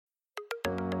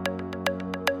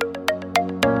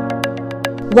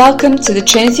Welcome to the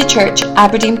Trinity Church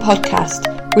Aberdeen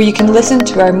podcast, where you can listen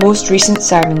to our most recent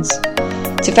sermons.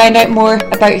 To find out more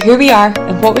about who we are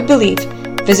and what we believe,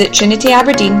 visit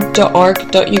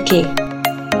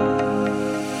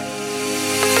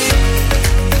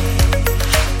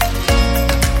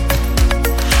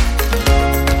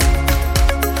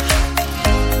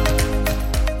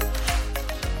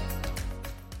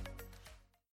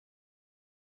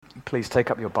Please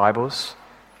take up your Bibles.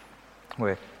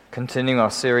 We're continuing our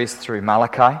series through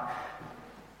Malachi.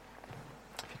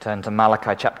 If you turn to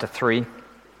Malachi chapter 3,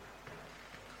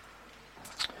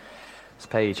 it's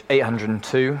page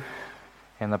 802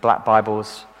 in the black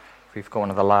Bibles. If we've got one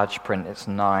of the large print, it's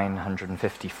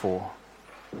 954.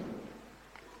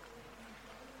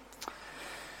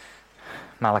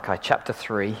 Malachi chapter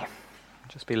 3,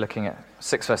 just be looking at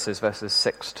 6 verses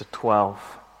 6 to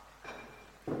 12.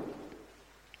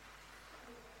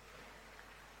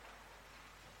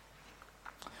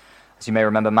 As you may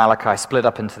remember, Malachi split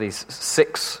up into these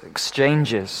 6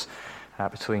 exchanges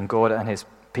between God and his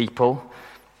people.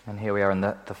 And here we are in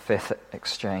the 5th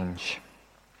exchange.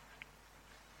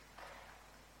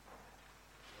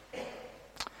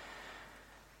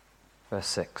 Verse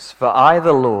 6. For I,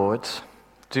 the Lord,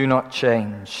 do not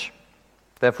change.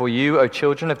 Therefore you, O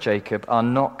children of Jacob, are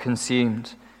not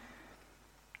consumed.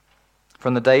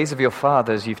 From the days of your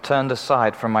fathers you've turned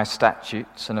aside from my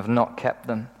statutes and have not kept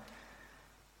them.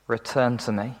 Return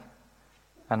to me,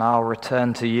 and I'll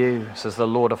return to you, says the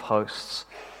Lord of hosts.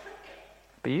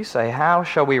 But you say, how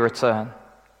shall we return?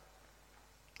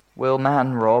 Will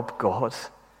man rob God?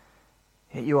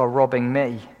 Yet you are robbing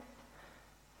me.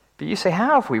 But you say,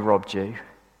 how have we robbed you?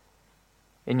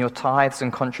 In your tithes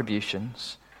and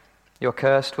contributions. You're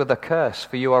cursed with a curse,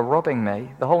 for you are robbing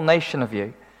me, the whole nation of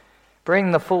you.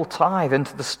 Bring the full tithe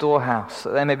into the storehouse,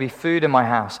 that there may be food in my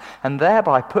house, and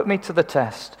thereby put me to the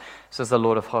test, says the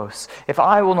Lord of hosts. If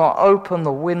I will not open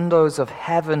the windows of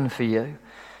heaven for you,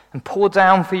 and pour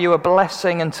down for you a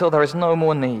blessing until there is no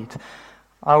more need,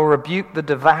 I will rebuke the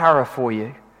devourer for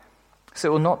you, so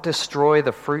it will not destroy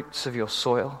the fruits of your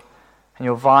soil, and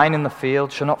your vine in the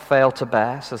field shall not fail to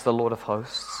bear, says the Lord of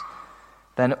hosts.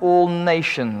 Then all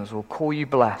nations will call you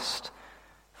blessed,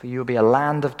 for you will be a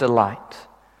land of delight,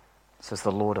 says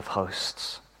the Lord of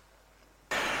hosts.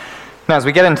 Now, as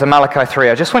we get into Malachi 3,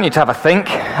 I just want you to have a think.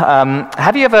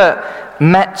 Have you ever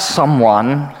met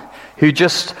someone who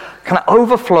just kind of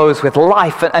overflows with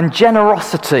life and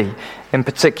generosity in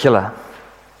particular?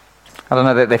 I don't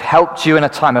know, that they've helped you in a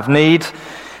time of need,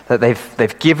 that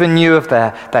they've given you of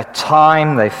their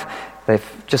time,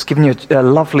 they've just given you a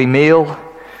lovely meal.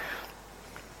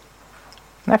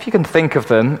 Now, if you can think of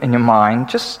them in your mind,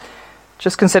 just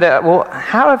consider, well,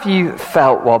 how have you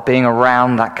felt while being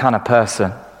around that kind of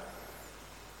person?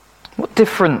 What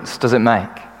difference does it make?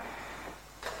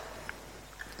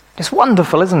 It's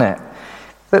wonderful, isn't it?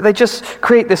 That they just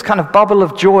create this kind of bubble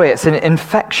of joy. It's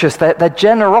infectious. Their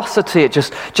generosity, it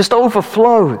just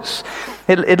overflows.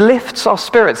 It lifts our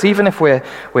spirits. Even if we're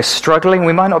struggling,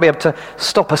 we might not be able to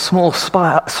stop a small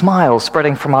smile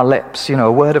spreading from our lips,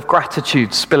 a word of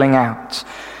gratitude spilling out.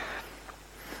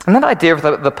 And that idea of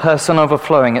the person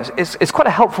overflowing is quite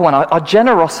a helpful one. Our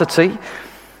generosity,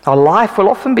 our life will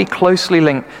often be closely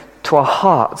linked to our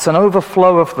hearts, an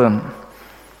overflow of them.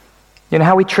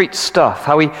 How we treat stuff,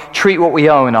 how we treat what we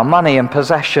own, our money and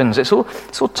possessions. It's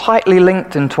all tightly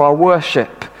linked into our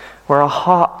worship, where our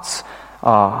hearts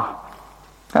are.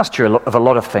 That's true of a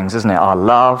lot of things, isn't it? Our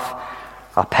love,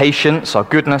 our patience, our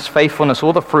goodness, faithfulness,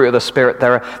 all the fruit of the Spirit,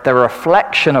 they're a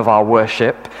reflection of our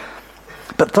worship.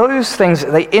 But those things,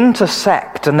 they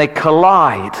intersect and they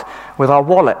collide with our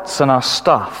wallets and our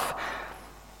stuff.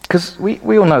 Because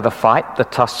we all know the fight, the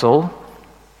tussle.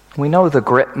 We know the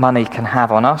grip money can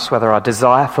have on us, whether our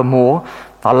desire for more,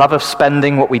 our love of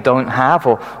spending what we don't have,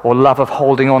 or love of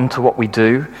holding on to what we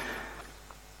do.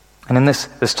 And in this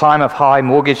time of high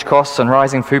mortgage costs and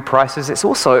rising food prices,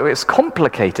 it's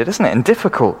complicated, isn't it, and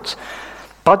difficult.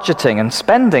 Budgeting and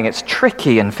spending, it's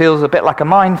tricky and feels a bit like a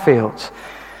minefield.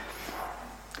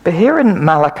 But here in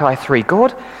Malachi 3,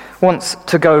 God wants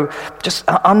to go just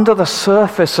under the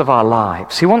surface of our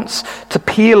lives. He wants to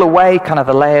peel away kind of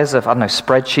the layers of,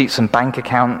 spreadsheets and bank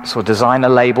accounts or designer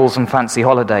labels and fancy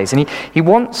holidays. And he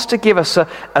wants to give us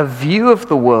a view of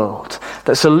the world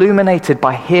that's illuminated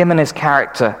by him and his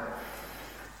character.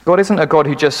 God isn't a God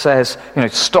who just says,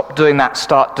 stop doing that,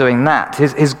 start doing that.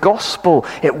 His gospel,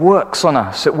 it works on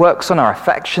us. It works on our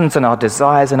affections and our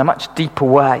desires in a much deeper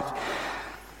way.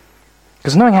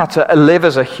 Because knowing how to live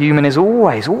as a human is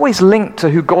always linked to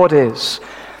who God is.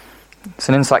 It's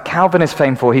an insight Calvin is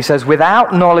famed for. He says,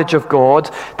 without knowledge of God,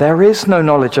 there is no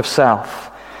knowledge of self.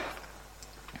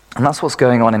 And that's what's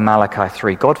going on in Malachi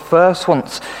 3. God first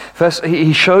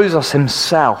he shows us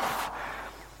himself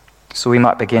so we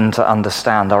might begin to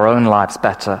understand our own lives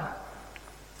better.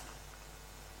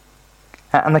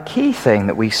 And the key thing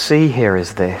that we see here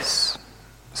is this.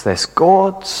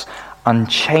 God's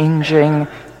unchanging,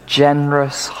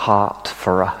 generous heart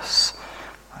for us.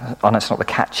 Oh, no, it's not the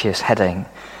catchiest heading,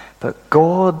 but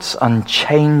God's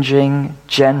unchanging,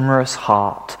 generous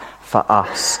heart for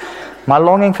us. My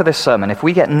longing for this sermon, if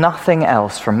we get nothing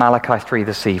else from Malachi 3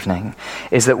 this evening,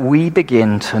 is that we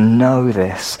begin to know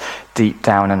this deep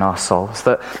down in our souls,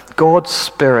 that God's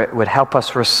Spirit would help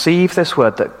us receive this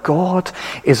word, that God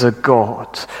is a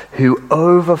God who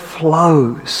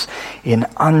overflows in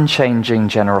unchanging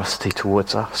generosity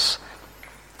towards us.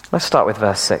 Let's start with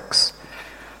verse 6.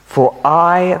 For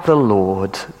I, the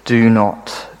Lord, do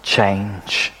not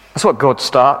change. That's what God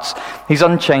starts. He's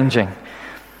unchanging.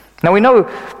 Now we know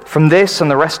from this and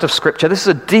the rest of Scripture, this is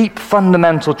a deep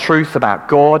fundamental truth about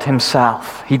God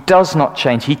himself. He does not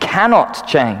change. He cannot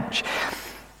change.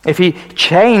 If he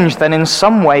changed, then in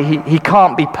some way he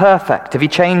can't be perfect. If he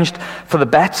changed for the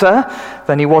better,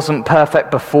 then he wasn't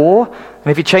perfect before. And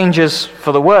if he changes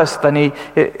for the worse, then he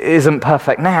isn't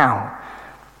perfect now.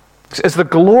 As the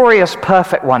glorious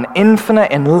perfect one,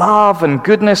 infinite in love and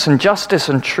goodness and justice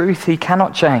and truth, he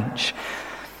cannot change.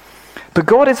 But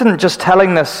God isn't just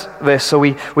telling us this so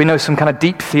we know some kind of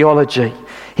deep theology.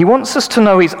 He wants us to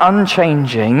know he's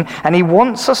unchanging, and he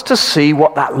wants us to see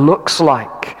what that looks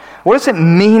like. What does it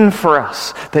mean for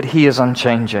us that he is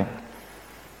unchanging?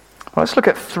 Well, let's look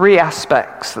at three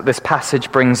aspects that this passage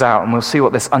brings out, and we'll see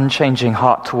what this unchanging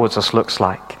heart towards us looks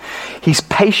like. He's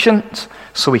patient,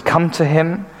 so we come to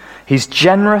him. He's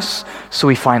generous, so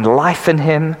we find life in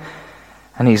him.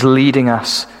 And he's leading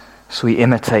us, so we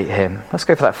imitate him. Let's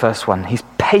go for that first one. He's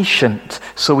patient,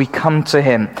 so we come to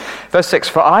him. Verse 6,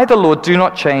 for I, the Lord, do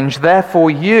not change.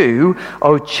 Therefore you,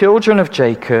 O children of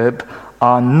Jacob,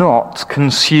 are not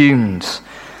consumed.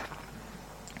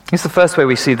 Here's the first way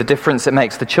we see the difference it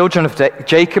makes. The children of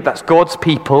Jacob, that's God's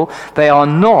people, they are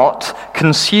not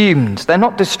consumed. They're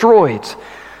not destroyed.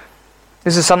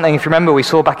 This is something, if you remember, we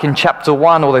saw back in chapter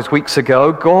 1 all those weeks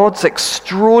ago. God's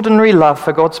extraordinary love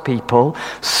for God's people,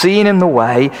 seen in the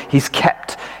way he's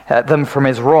kept them from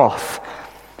his wrath.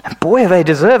 And boy, are they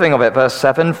deserving of it. Verse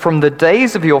 7, from the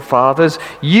days of your fathers,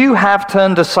 you have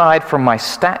turned aside from my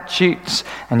statutes,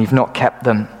 and you've not kept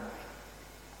them.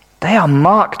 They are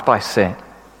marked by sin,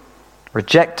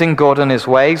 rejecting God and his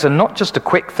ways, and not just a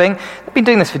quick thing. They've been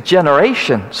doing this for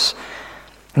generations.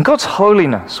 And God's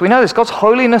holiness, we know this, God's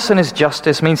holiness and his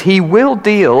justice means he will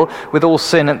deal with all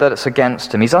sin that it's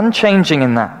against him. He's unchanging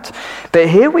in that. But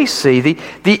here we see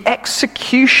the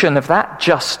execution of that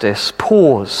justice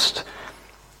paused.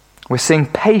 We're seeing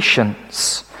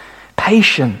patience.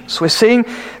 We're seeing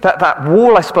that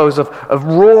wall, I suppose, of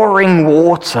roaring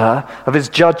water of his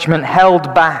judgment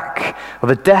held back, or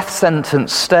the death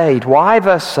sentence stayed. Why,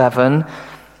 verse 7,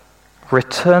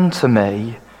 return to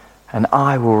me, and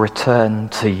I will return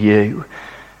to you,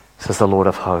 says the Lord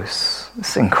of hosts.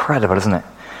 It's incredible, isn't it?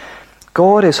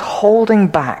 God is holding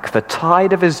back the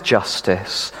tide of his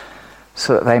justice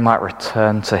so that they might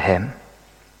return to him.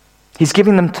 He's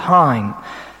giving them time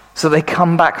so they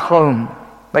come back home.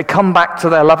 They come back to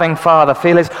their loving Father,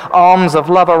 feel his arms of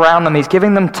love around them. He's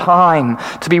giving them time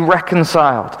to be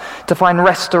reconciled, to find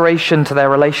restoration to their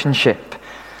relationship.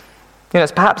 You know,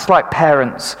 it's perhaps like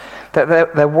parents that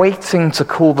they're waiting to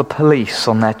call the police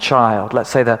on their child. Let's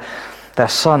say their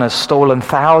son has stolen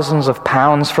thousands of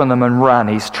pounds from them and run.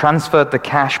 He's transferred the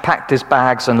cash, packed his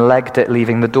bags, and legged it,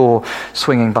 leaving the door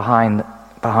swinging behind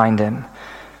him.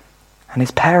 And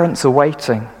his parents are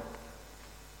waiting.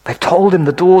 They've told him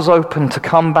the door's open to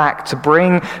come back, to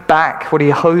bring back what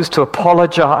he owes, to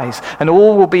apologize, and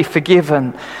all will be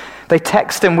forgiven. They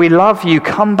text him, we love you,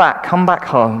 come back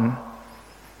home.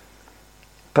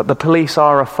 But the police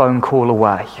are a phone call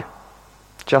away.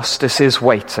 Justice is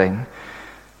waiting,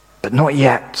 but not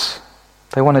yet.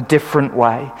 They want a different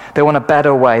way. They want a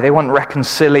better way. They want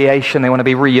reconciliation. They want to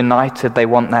be reunited. They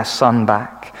want their son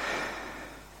back.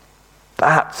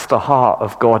 That's the heart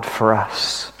of God for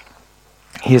us.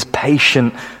 He is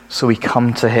patient, so we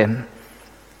come to him.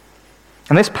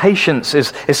 And this patience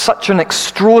is such an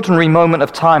extraordinary moment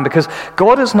of time, because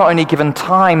God has not only given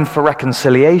time for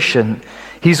reconciliation,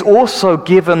 he's also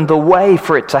given the way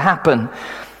for it to happen.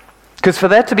 Because for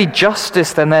there to be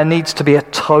justice, then there needs to be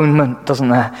atonement, doesn't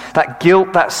there? That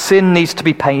guilt, that sin needs to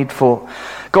be paid for.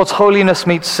 God's holiness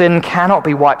meets sin cannot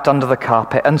be wiped under the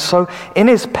carpet. And so in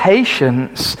his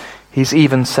patience, he's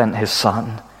even sent his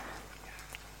son.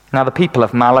 Now the people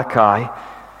of Malachi,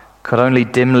 could only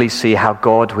dimly see how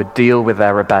God would deal with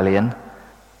their rebellion.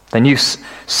 They knew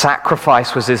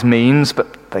sacrifice was his means,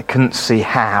 but they couldn't see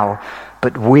how.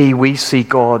 But we see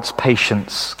God's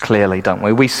patience clearly, don't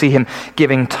we? We see him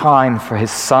giving time for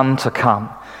his son to come.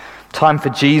 Time for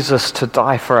Jesus to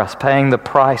die for us, paying the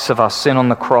price of our sin on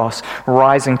the cross,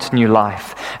 rising to new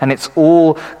life. And it's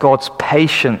all God's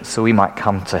patience so we might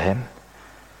come to him.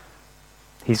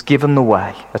 He's given the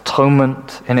way,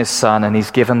 atonement in his son, and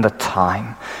he's given the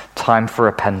time for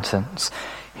repentance.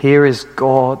 Here is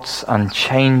God's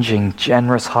unchanging,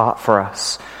 generous heart for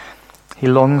us. He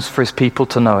longs for his people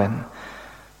to know him.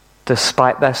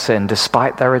 Despite their sin,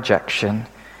 despite their rejection,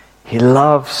 he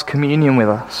loves communion with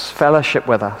us, fellowship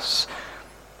with us.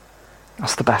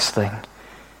 That's the best thing.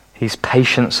 He's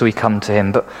patient so we come to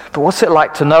him. But what's it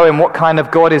like to know him? What kind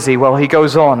of God is he? Well, he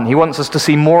goes on. He wants us to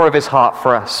see more of his heart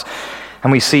for us.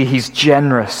 And we see he's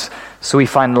generous, so we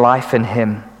find life in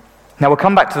him. Now we'll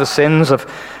come back to the sins of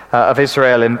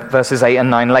Israel in verses 8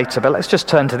 and 9 later, but let's just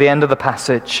turn to the end of the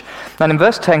passage. And in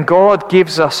verse 10, God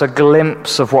gives us a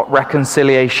glimpse of what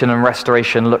reconciliation and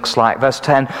restoration looks like. Verse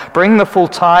 10, bring the full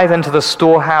tithe into the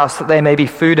storehouse, that there may be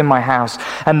food in my house,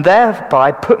 and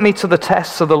thereby put me to the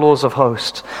tests of the laws of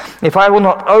hosts. If I will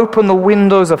not open the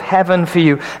windows of heaven for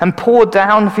you, and pour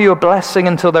down for you a blessing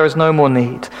until there is no more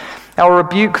need, I'll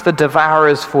rebuke the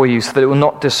devourers for you, so that it will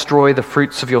not destroy the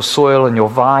fruits of your soil, and your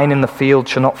vine in the field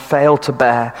shall not fail to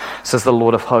bear, says the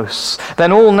Lord of hosts.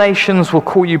 Then all nations will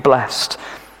call you blessed,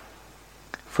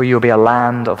 for you will be a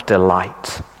land of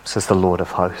delight, says the Lord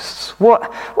of hosts. What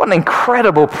an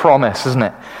incredible promise, isn't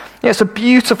it? Yeah, it's a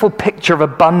beautiful picture of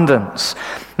abundance.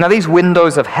 Now, these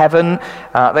windows of heaven,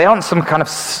 they aren't some kind of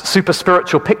super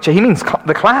spiritual picture. He means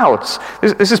the clouds.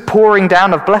 This is pouring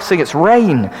down of blessing. It's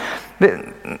rain.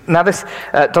 Now, this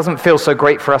doesn't feel so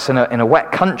great for us in a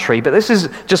wet country, but this is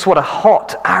just what a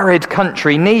hot, arid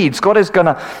country needs. God is going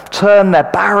to turn their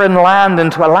barren land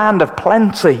into a land of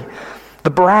plenty. The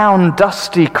brown,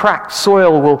 dusty, cracked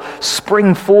soil will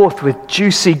spring forth with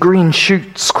juicy green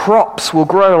shoots. Crops will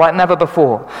grow like never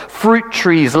before. Fruit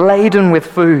trees laden with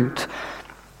food.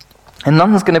 And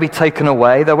none's going to be taken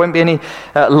away. There won't be any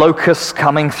locusts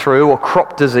coming through or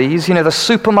crop disease. You know, the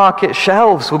supermarket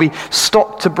shelves will be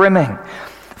stocked to brimming.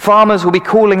 Farmers will be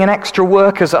calling in extra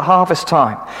workers at harvest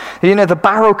time. You know, the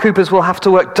barrel coopers will have to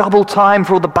work double time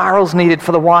for all the barrels needed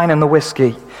for the wine and the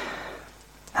whiskey.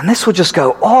 And this will just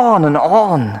go on and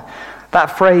on.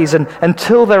 That phrase, and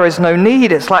until there is no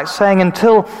need, it's like saying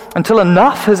until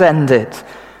enough has ended.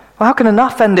 Well, how can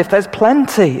enough end if there's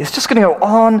plenty? It's just going to go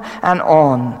on and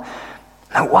on.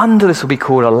 No wonder this will be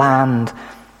called a land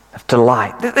of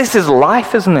delight. This is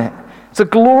life, isn't it? It's a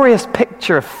glorious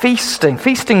picture of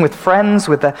feasting with friends,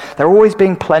 with there always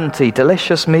being plenty,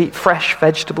 delicious meat, fresh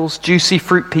vegetables, juicy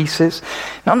fruit pieces.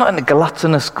 Now, not in a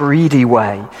gluttonous, greedy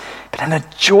way, but in a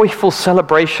joyful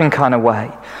celebration kind of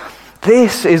way.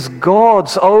 This is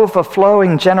God's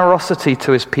overflowing generosity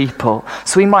to his people,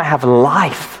 so we might have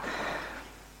life.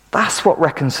 That's what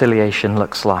reconciliation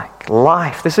looks like.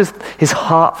 Life. This is his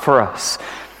heart for us.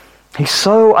 He's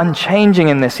so unchanging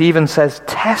in this. He even says,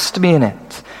 test me in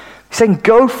it. He's saying,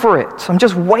 go for it. I'm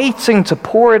just waiting to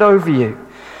pour it over you.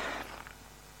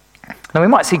 Now, we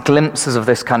might see glimpses of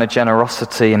this kind of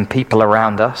generosity in people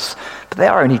around us, but they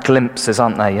are only glimpses,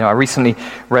 aren't they? You know, I recently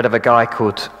read of a guy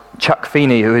called Chuck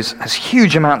Feeney who has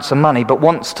huge amounts of money but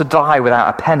wants to die without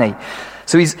a penny.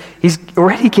 So he's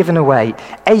already given away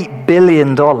 $8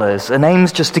 billion and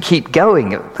aims just to keep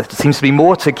going. There seems to be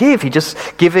more to give. He's just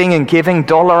giving and giving,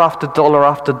 dollar after dollar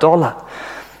after dollar.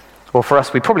 Well, for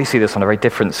us, we probably see this on a very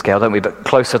different scale, don't we? But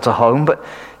closer to home. But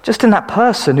just in that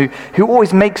person who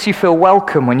always makes you feel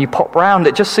welcome when you pop round,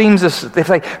 it just seems as if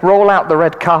they roll out the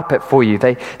red carpet for you.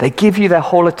 They give you their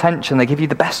whole attention. They give you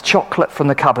the best chocolate from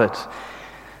the cupboard.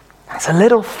 It's a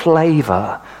little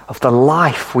flavor of the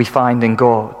life we find in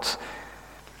God.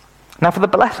 Now, for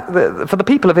the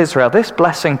people of Israel, this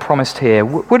blessing promised here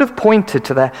would have pointed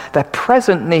to their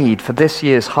present need for this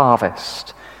year's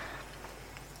harvest.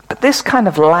 But this kind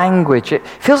of language, it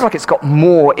feels like it's got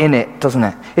more in it, doesn't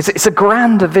it? It's a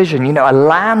grander vision, you know, a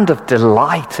land of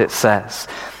delight, it says.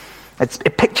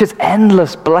 It pictures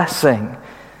endless blessing.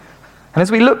 And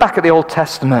as we look back at the Old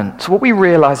Testament, what we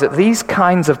realize that these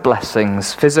kinds of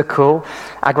blessings, physical,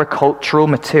 agricultural,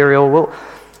 material,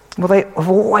 they have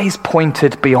always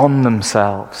pointed beyond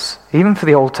themselves, even for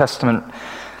the Old Testament.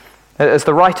 As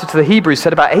the writer to the Hebrews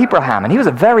said about Abraham, and he was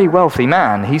a very wealthy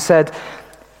man, he said,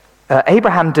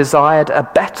 Abraham desired a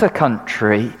better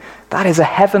country, that is a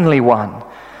heavenly one.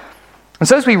 And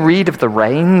so as we read of the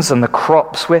rains and the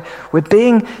crops, we're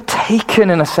being taken,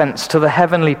 in a sense, to the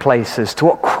heavenly places, to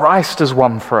what Christ has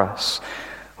won for us.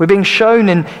 We're being shown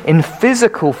in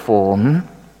physical form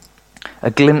a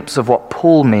glimpse of what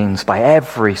Paul means by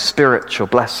every spiritual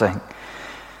blessing.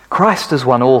 Christ has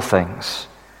won all things.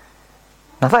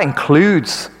 Now that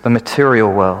includes the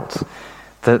material world.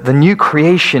 The new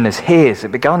creation is his.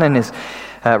 It began in his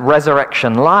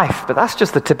resurrection life, but that's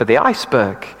just the tip of the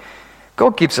iceberg.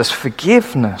 God gives us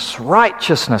forgiveness,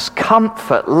 righteousness,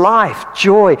 comfort, life,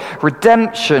 joy,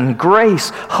 redemption, grace,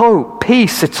 hope,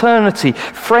 peace, eternity,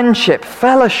 friendship,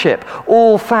 fellowship,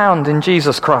 all found in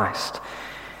Jesus Christ.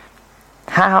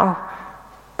 How?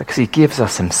 Because he gives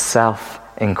us himself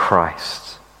in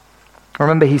Christ.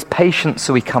 Remember, he's patient,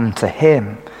 so we come to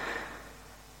him.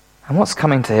 And what's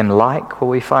coming to him like? Well,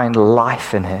 we find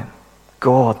life in him,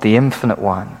 God, the infinite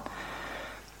one.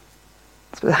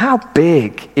 But how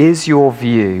big is your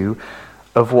view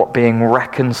of what being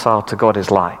reconciled to God is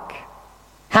like?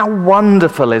 How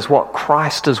wonderful is what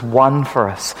Christ has won for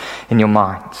us in your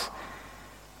minds?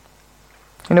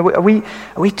 You know, are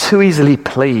we too easily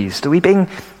pleased? Are we being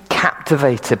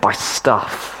captivated by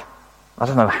stuff? I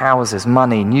don't know, houses,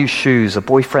 money, new shoes, a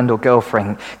boyfriend or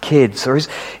girlfriend, kids? Or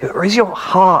is your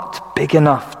heart big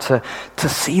enough to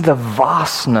see the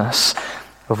vastness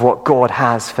of what God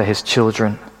has for his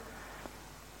children?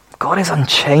 God is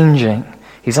unchanging.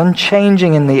 He's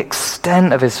unchanging in the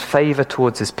extent of his favor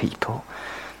towards his people.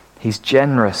 He's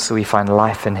generous, so we find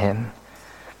life in him.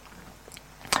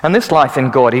 And this life in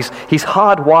God, he's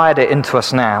hardwired it into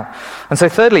us now. And so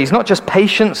thirdly, he's not just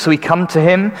patient, so we come to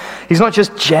him. He's not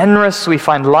just generous, so we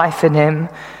find life in him.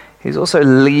 He's also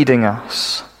leading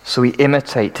us, so we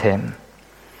imitate him.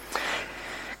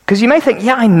 Because you may think,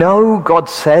 yeah, I know God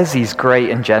says he's great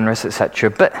and generous,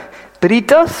 etc., but he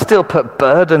does still put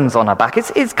burdens on our back.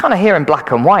 It's kind of here in black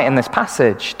and white in this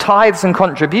passage. Tithes and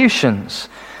contributions.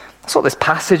 That's what this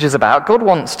passage is about. God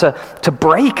wants to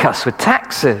break us with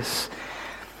taxes.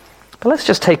 But let's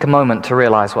just take a moment to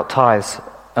realize what tithes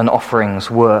and offerings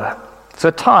were. So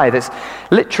a tithe is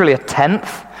literally a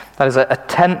tenth. That is a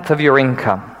tenth of your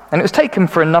income. And it was taken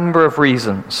for a number of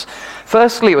reasons.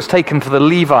 Firstly, it was taken for the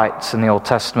Levites in the Old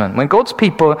Testament. When God's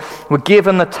people were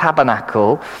given the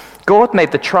tabernacle, God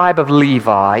made the tribe of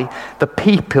Levi the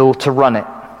people to run it.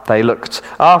 They looked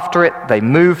after it, they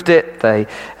moved it, they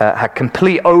had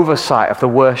complete oversight of the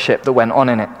worship that went on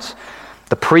in it.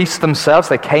 The priests themselves,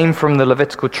 they came from the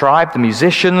Levitical tribe. The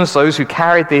musicians, those who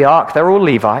carried the ark, they're all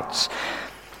Levites.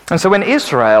 And so when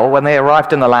Israel, when they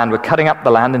arrived in the land, were cutting up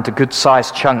the land into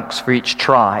good-sized chunks for each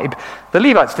tribe, the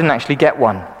Levites didn't actually get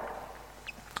one.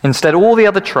 Instead, all the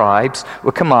other tribes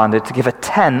were commanded to give a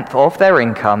tenth of their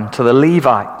income to the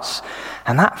Levites.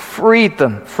 And that freed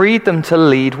them to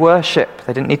lead worship.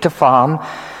 They didn't need to farm.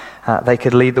 They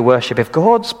could lead the worship. If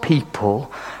God's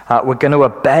people were going to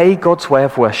obey God's way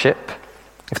of worship,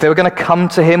 if they were going to come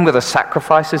to him with the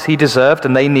sacrifices he deserved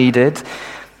and they needed,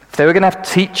 if they were going to have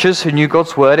teachers who knew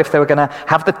God's word, if they were going to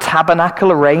have the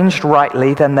tabernacle arranged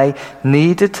rightly, then they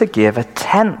needed to give a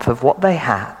tenth of what they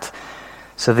had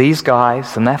so these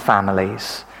guys and their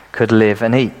families could live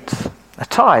and eat. A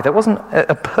tithe, it wasn't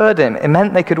a burden. It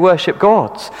meant they could worship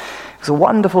God. It was a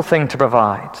wonderful thing to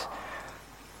provide.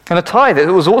 And a tithe, it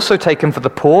was also taken for the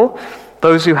poor,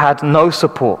 those who had no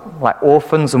support, like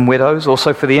orphans and widows,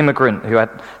 also for the immigrant who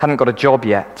hadn't got a job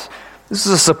yet. This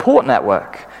is a support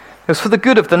network. It was for the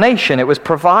good of the nation. It was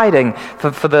providing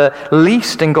for the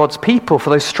least in God's people, for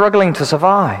those struggling to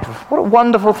survive. What a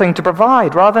wonderful thing to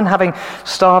provide. Rather than having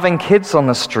starving kids on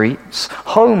the streets,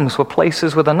 homes were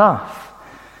places with enough.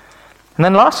 And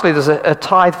then lastly, there's a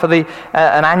tithe for an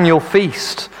annual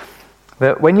feast.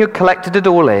 That when you collected it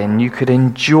all in, you could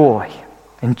enjoy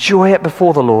it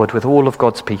before the Lord with all of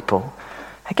God's people.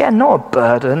 Again, not a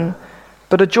burden,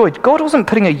 but a joy. God wasn't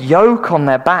putting a yoke on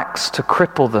their backs to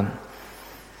cripple them.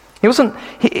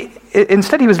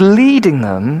 Instead, he was leading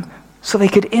them so they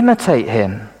could imitate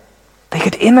him. They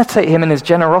could imitate him in his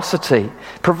generosity,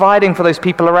 providing for those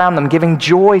people around them, giving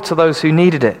joy to those who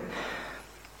needed it.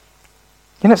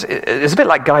 You know, it's a bit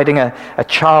like guiding a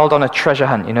child on a treasure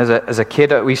hunt. You know, as a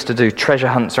kid, we used to do treasure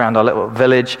hunts around our little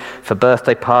village for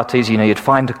birthday parties. You know, you'd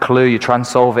find a clue, you'd try and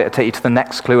solve it, it'd take you to the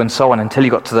next clue and so on until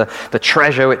you got to the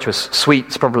treasure, which was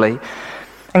sweets probably.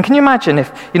 And can you imagine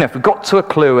if we got to a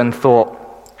clue and thought,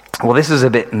 well, this is a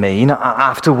bit mean. I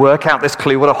have to work out this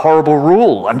clue. What a horrible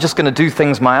rule. I'm just going to do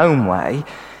things my own way.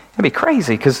 It'd be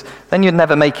crazy because then you'd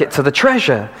never make it to the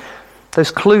treasure.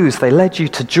 Those clues, they led you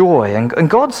to joy. And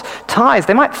God's tithes,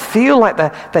 they might feel like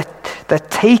they're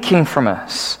taking from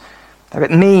us. They're a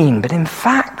bit mean, but in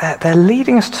fact, they're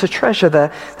leading us to treasure.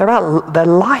 They're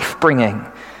life-bringing.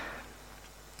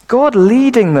 God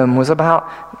leading them was about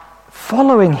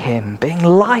following him, being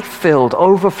life-filled,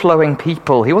 overflowing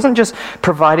people. He wasn't just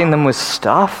providing them with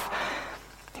stuff.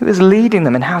 He was leading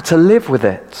them in how to live with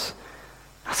it.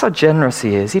 That's how generous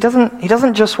he is. He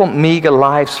doesn't just want meager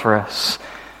lives for us,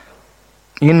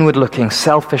 inward-looking,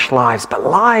 selfish lives, but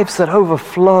lives that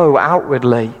overflow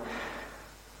outwardly.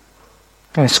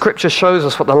 Scripture shows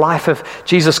us what the life of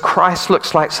Jesus Christ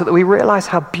looks like so that we realize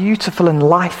how beautiful and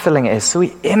life-filling it is, so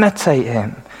we imitate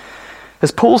him. As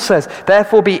Paul says,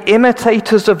 therefore be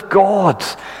imitators of God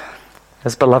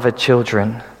as beloved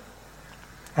children.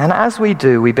 And as we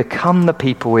do, we become the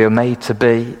people we are made to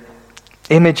be,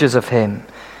 images of him.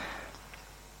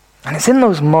 And it's in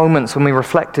those moments when we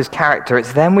reflect his character,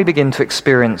 it's then we begin to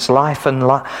experience life and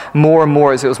more and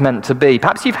more as it was meant to be.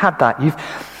 Perhaps you've had that.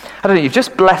 You've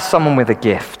just blessed someone with a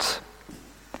gift.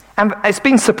 And it's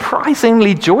been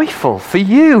surprisingly joyful for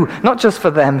you, not just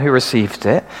for them who received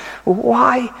it. Well,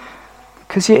 why?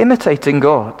 Because you're imitating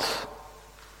God.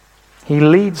 He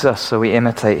leads us so we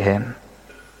imitate him.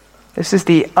 This is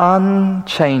the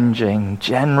unchanging,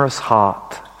 generous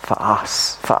heart for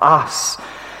us. For us.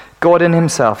 God in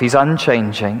himself, he's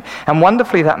unchanging. And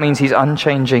wonderfully, that means he's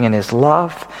unchanging in his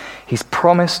love. He's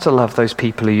promised to love those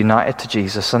people who are united to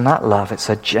Jesus. And that love, it's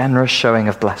a generous showing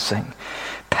of blessing.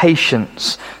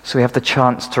 Patience, so we have the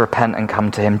chance to repent and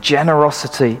come to him.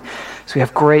 Generosity, so we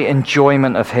have great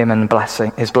enjoyment of him and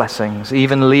his blessings,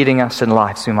 even leading us in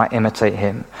life so we might imitate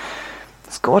him.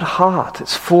 It's God's heart.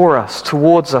 It's for us,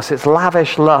 towards us. It's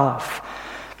lavish love.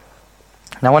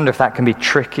 Now, I wonder if that can be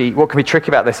tricky. What can be tricky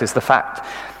about this is the fact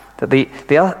that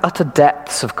the utter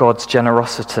depths of God's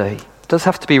generosity does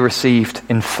have to be received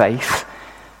in faith,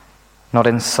 not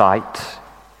in sight.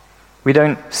 We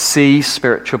don't see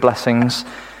spiritual blessings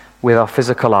with our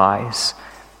physical eyes,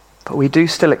 but we do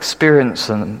still experience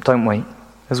them, don't we?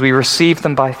 As we receive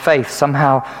them by faith,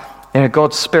 somehow,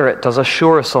 God's Spirit does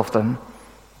assure us of them.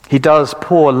 He does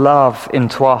pour love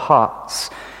into our hearts.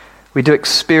 We do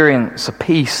experience a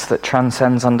peace that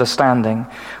transcends understanding.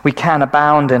 We can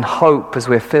abound in hope as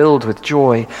we're filled with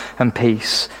joy and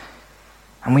peace.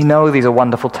 And we know these are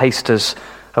wonderful tasters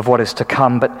of what is to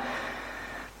come.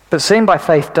 But seeing by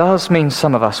faith does mean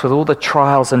some of us, with all the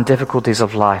trials and difficulties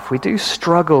of life, we do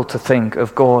struggle to think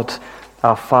of God,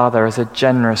 our Father, as a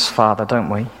generous Father, don't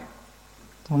we?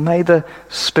 Well, may the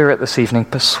Spirit this evening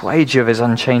persuade you of his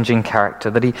unchanging character,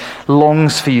 that he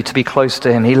longs for you to be close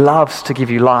to him. He loves to give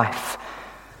you life.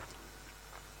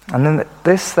 And then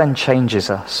this then changes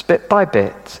us bit by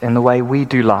bit in the way we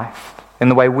do life, in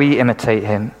the way we imitate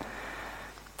him.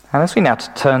 And as we now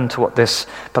turn to what this,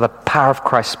 by the power of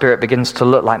Christ's Spirit, begins to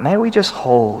look like, may we just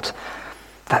hold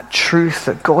that truth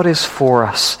that God is for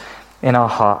us in our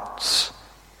hearts.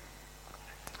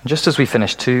 And just as we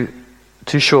finish, two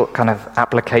short kind of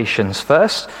applications.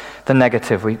 First, the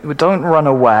negative. We don't run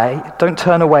away, don't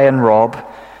turn away and rob.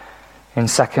 And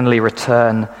secondly,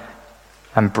 return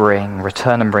and bring.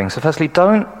 So firstly,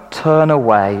 don't turn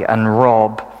away and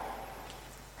rob.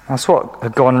 That's what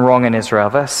had gone wrong in Israel.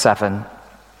 Verse 7.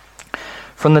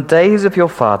 From the days of your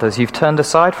fathers you've turned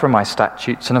aside from my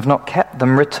statutes and have not kept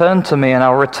them. Return to me and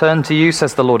I'll return to you,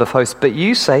 says the Lord of hosts. But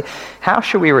you say, how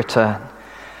shall we return?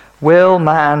 Will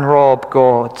man rob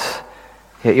God?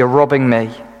 Yet you're robbing me.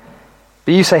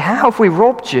 But you say, how have we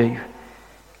robbed you?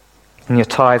 In your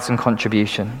tithes and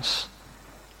contributions.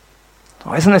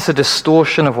 Oh, isn't this a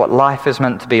distortion of what life is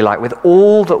meant to be like? With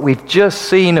all that we've just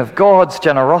seen of God's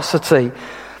generosity,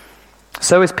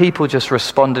 so his people just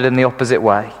responded in the opposite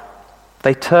way.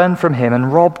 They turned from him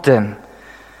and robbed him.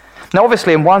 Now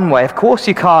obviously in one way, of course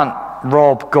you can't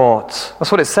rob God.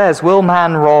 That's what it says. Will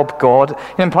man rob God?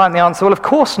 Implying the answer, well, of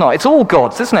course not. It's all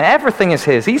God's, isn't it? Everything is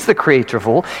his. He's the creator of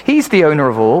all. He's the owner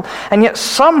of all. And yet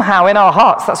somehow in our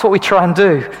hearts, that's what we try and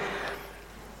do.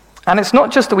 And it's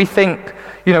not just that we think,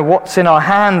 what's in our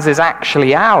hands is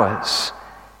actually ours.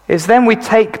 It's then we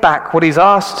take back what he's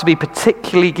asked to be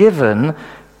particularly given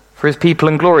for his people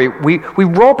in glory. We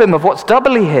rob him of what's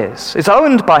doubly his. It's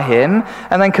owned by him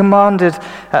and then commanded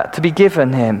to be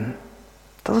given him.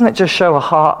 Doesn't it just show a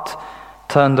heart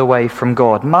turned away from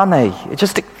God? Money, it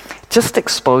just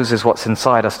exposes what's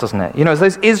inside us, doesn't it? As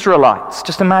those Israelites,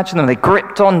 just imagine them, they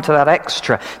gripped onto that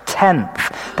extra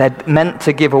tenth they're meant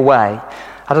to give away.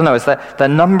 I don't know, as their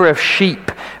number of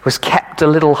sheep was kept a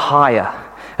little higher,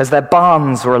 as their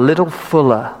barns were a little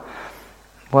fuller,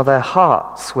 while their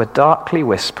hearts were darkly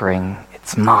whispering,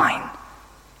 it's mine.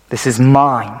 This is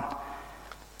mine.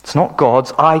 It's not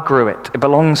God's, I grew it. It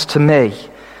belongs to me.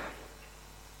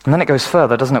 And then it goes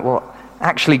further, doesn't it? What?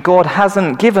 Actually, God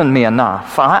hasn't given me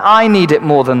enough. I need it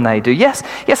more than they do. Yes,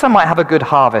 I might have a good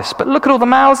harvest, but look at all the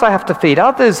mouths I have to feed.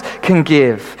 Others can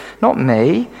give, not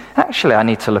me. Actually, I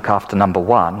need to look after number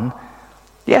one.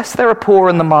 Yes, there are poor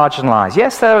and the marginalized.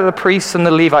 Yes, there are the priests and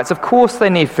the Levites. Of course they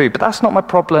need food, but that's not my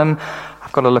problem.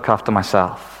 I've got to look after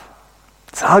myself.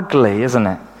 It's ugly, isn't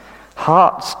it?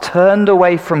 Hearts turned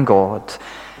away from God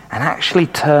and actually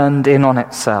turned in on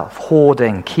itself,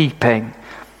 hoarding, keeping.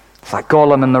 It's like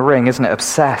Gollum in the Ring, isn't it?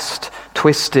 Obsessed,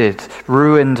 twisted,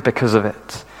 ruined because of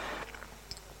it.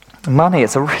 Money,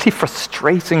 it's a really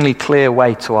frustratingly clear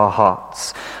way to our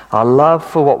hearts. Our love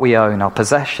for what we own, our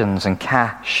possessions and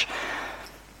cash.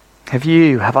 Have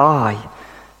I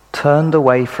turned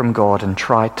away from God and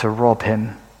tried to rob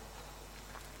him?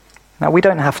 Now, we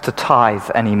don't have to tithe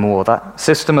anymore. That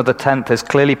system of the tenth is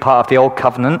clearly part of the Old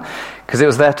Covenant because it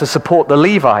was there to support the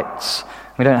Levites.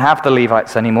 We don't have the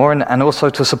Levites anymore, and also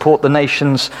to support the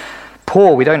nation's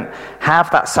poor. We don't have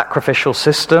that sacrificial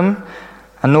system,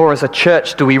 and nor as a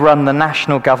church do we run the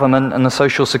national government and the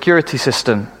social security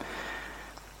system.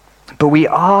 But we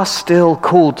are still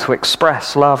called to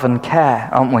express love and care,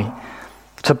 aren't we?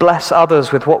 To bless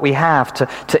others with what we have,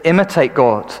 to imitate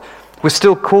God. We're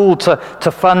still called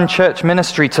to fund church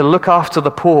ministry, to look after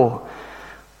the poor.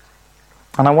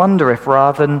 And I wonder if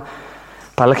rather than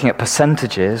by looking at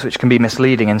percentages, which can be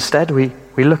misleading, instead we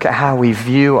look at how we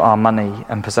view our money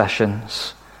and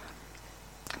possessions.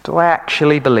 Do I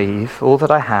actually believe all that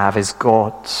I have is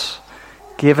God's,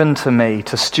 given to me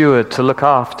to steward, to look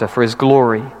after for his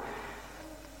glory?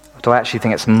 Or do I actually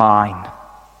think it's mine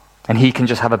and he can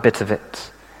just have a bit of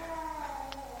it?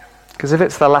 Because if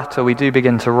it's the latter, we do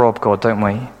begin to rob God, don't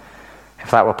we?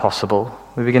 If that were possible.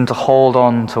 We begin to hold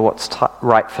on to what's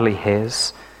rightfully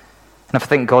his. And if I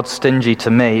think God's stingy to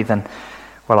me, then,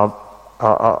 well,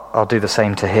 I'll do the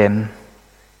same to him.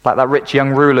 Like that rich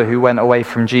young ruler who went away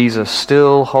from Jesus,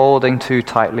 still holding too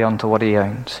tightly onto what he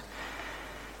owned.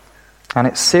 And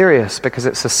it's serious because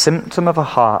it's a symptom of a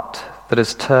heart that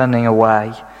is turning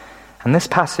away. And this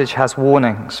passage has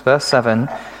warnings. Verse 7,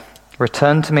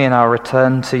 return to me and I'll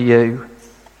return to you.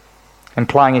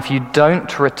 Implying if you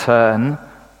don't return,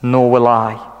 nor will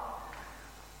I.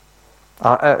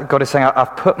 God is saying,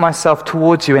 I've put myself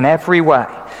towards you in every way,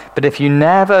 but if you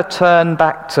never turn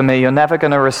back to me, you're never going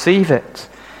to receive it.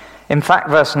 In fact,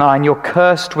 verse 9, you're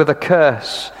cursed with a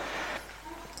curse.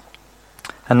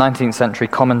 A 19th century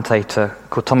commentator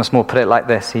called Thomas More put it like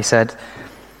this. He said,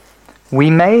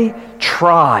 we may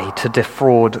try to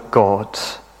defraud God,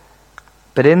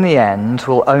 but in the end,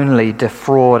 we'll only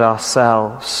defraud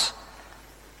ourselves.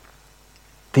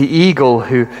 The eagle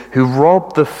who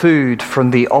robbed the food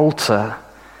from the altar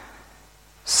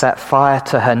set fire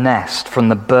to her nest from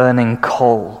the burning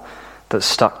coal that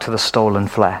stuck to the stolen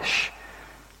flesh.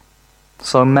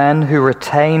 So men who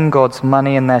retain God's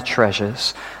money and their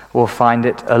treasures will find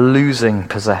it a losing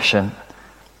possession.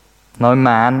 No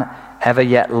man ever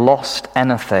yet lost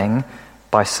anything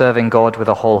by serving God with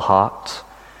a whole heart,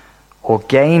 or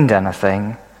gained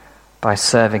anything by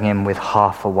serving him with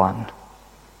half a one.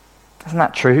 Isn't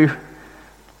that true?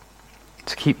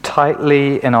 To keep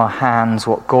tightly in our hands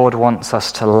what God wants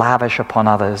us to lavish upon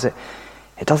others, it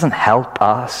doesn't help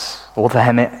us or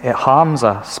them, it harms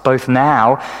us, both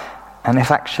now and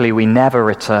if actually we never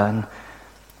return,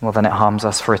 well then it harms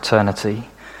us for eternity.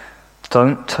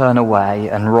 Don't turn away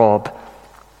and rob.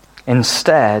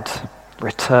 Instead,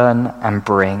 return and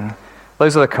bring.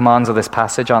 Those are the commands of this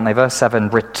passage, aren't they? Verse 7,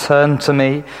 return to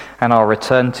me and I'll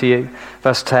return to you.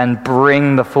 Verse 10,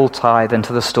 bring the full tithe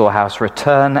into the storehouse.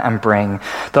 Return and bring.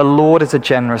 The Lord is a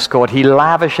generous God. He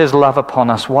lavishes love upon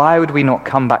us. Why would we not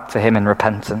come back to him in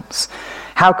repentance?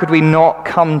 How could we not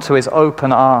come to his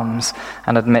open arms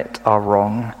and admit our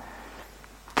wrong?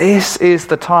 This is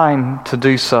the time to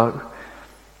do so.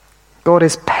 God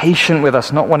is patient with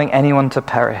us, not wanting anyone to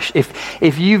perish.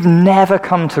 If you've never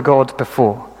come to God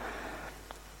before,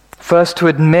 first, to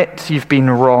admit you've been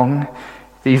wrong,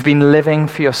 that you've been living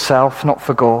for yourself, not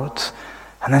for God.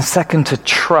 And then second, to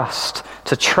trust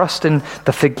in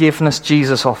the forgiveness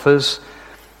Jesus offers.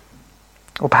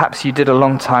 Or perhaps you did a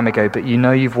long time ago, but you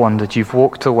know you've wandered, you've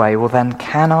walked away. Well then,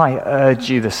 can I urge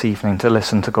you this evening to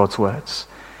listen to God's words?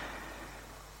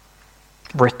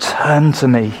 Return to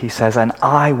me, he says, and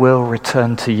I will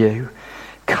return to you.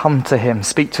 Come to him,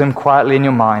 speak to him quietly in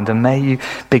your mind, and may you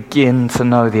begin to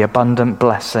know the abundant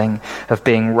blessing of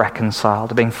being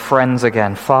reconciled, of being friends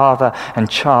again, father and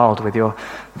child with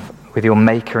your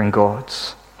maker and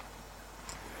God's.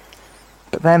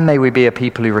 But then may we be a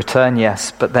people who return,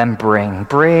 yes, but then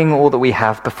bring all that we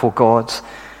have before God.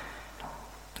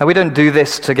 Now, we don't do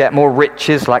this to get more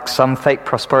riches like some fake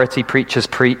prosperity preachers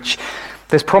preach.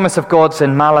 This promise of God's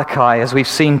in Malachi, as we've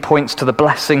seen, points to the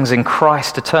blessings in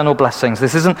Christ, eternal blessings.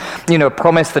 This isn't, a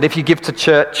promise that if you give to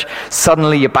church,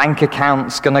 suddenly your bank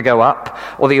account's going to go up,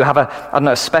 or that you have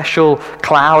a special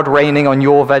cloud raining on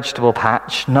your vegetable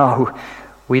patch. No,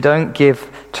 we don't give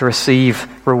to receive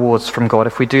rewards from God.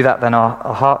 If we do that, then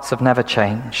our hearts have never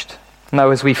changed.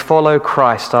 No, as we follow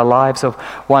Christ, our lives are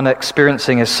one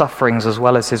experiencing his sufferings as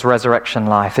well as his resurrection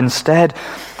life. Instead,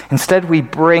 we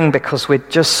bring because we're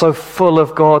just so full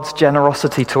of God's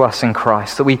generosity to us in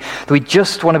Christ, that we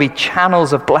just want to be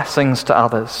channels of blessings to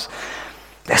others.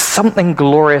 There's something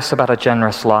glorious about a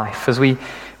generous life. As we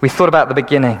thought about at the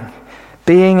beginning,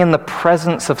 being in the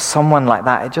presence of someone like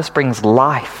that, it just brings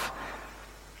life.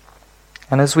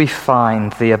 And as we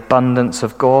find the abundance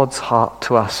of God's heart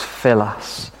to us fill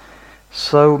us,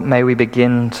 so may we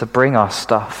begin to bring our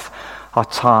stuff, our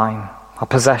time, our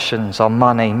possessions, our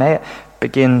money, may it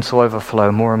begin to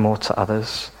overflow more and more to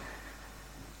others.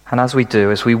 And as we do,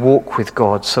 as we walk with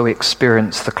God, so we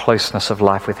experience the closeness of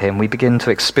life with him. We begin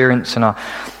to experience in our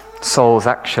souls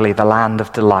actually the land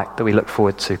of delight that we look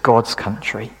forward to, God's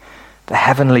country, the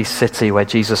heavenly city where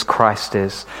Jesus Christ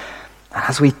is. And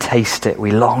as we taste it,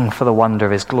 we long for the wonder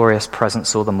of his glorious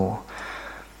presence all the more,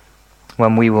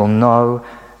 when we will know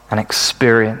and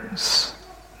experience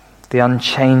the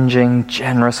unchanging,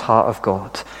 generous heart of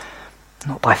God,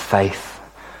 not by faith,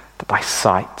 but by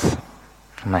sight.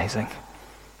 Amazing.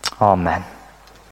 Amen.